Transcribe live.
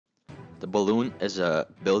The balloon is a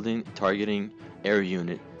building targeting air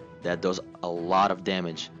unit that does a lot of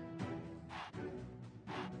damage.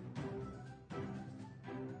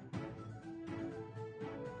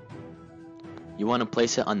 You want to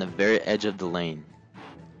place it on the very edge of the lane.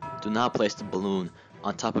 Do not place the balloon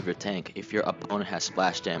on top of your tank if your opponent has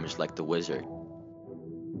splash damage like the wizard.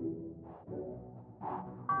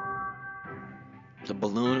 The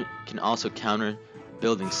balloon can also counter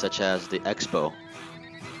buildings such as the expo.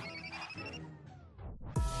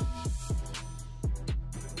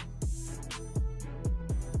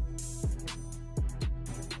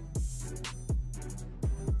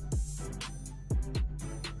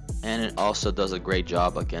 And it also does a great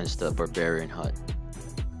job against the barbarian hut.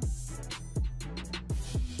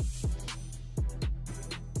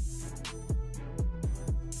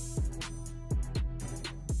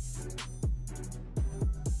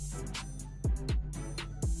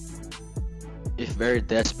 If very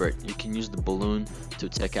desperate, you can use the balloon to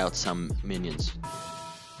take out some minions.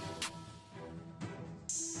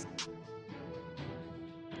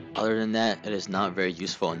 Other than that, it is not very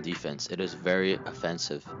useful in defense. It is very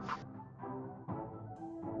offensive.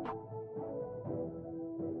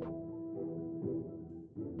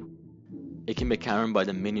 It can be countered by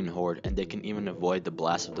the minion horde, and they can even avoid the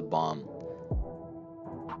blast of the bomb.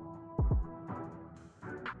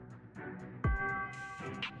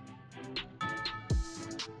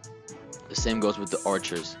 The same goes with the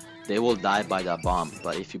archers. They will die by that bomb,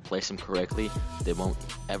 but if you place them correctly, they won't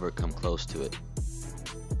ever come close to it.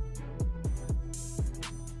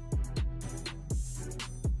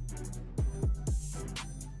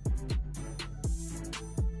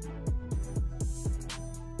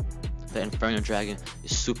 The Inferno Dragon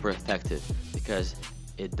is super effective because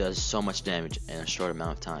it does so much damage in a short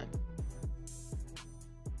amount of time.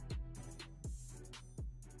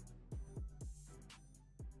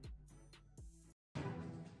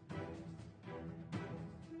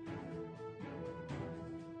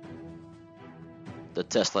 The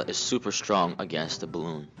Tesla is super strong against the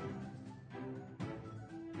balloon.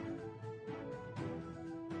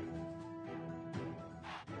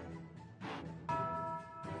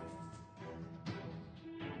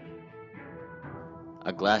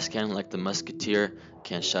 A glass cannon like the Musketeer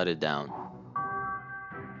can shut it down.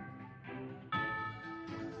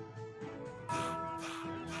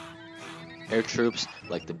 Air troops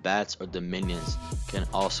like the bats or the minions can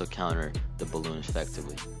also counter the balloon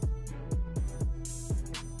effectively.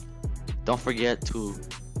 Don't forget to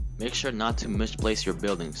make sure not to misplace your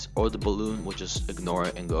buildings, or the balloon will just ignore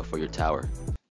it and go for your tower.